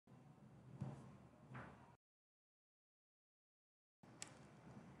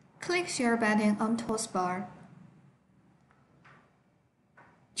Click Share button on taskbar.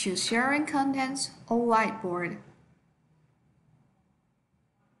 Choose Sharing Contents or Whiteboard.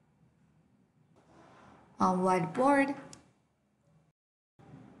 On Whiteboard,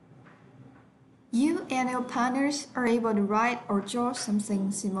 you and your partners are able to write or draw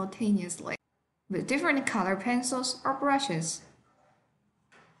something simultaneously with different color pencils or brushes.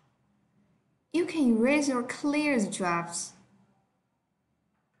 You can erase or clear the drafts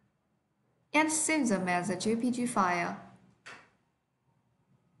and save them as a JPG file.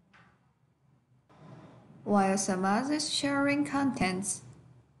 While some others sharing contents,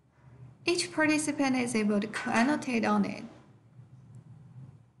 each participant is able to annotate on it.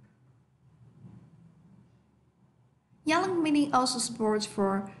 Yealink Meeting also supports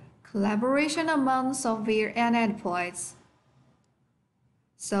for collaboration among software and endpoints.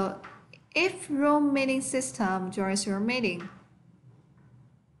 So, if Room Meeting System joins your meeting,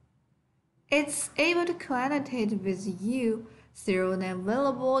 it's able to annotate with you through an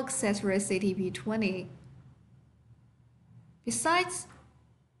available accessory CTP20. Besides,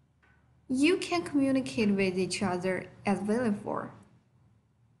 you can communicate with each other as well before.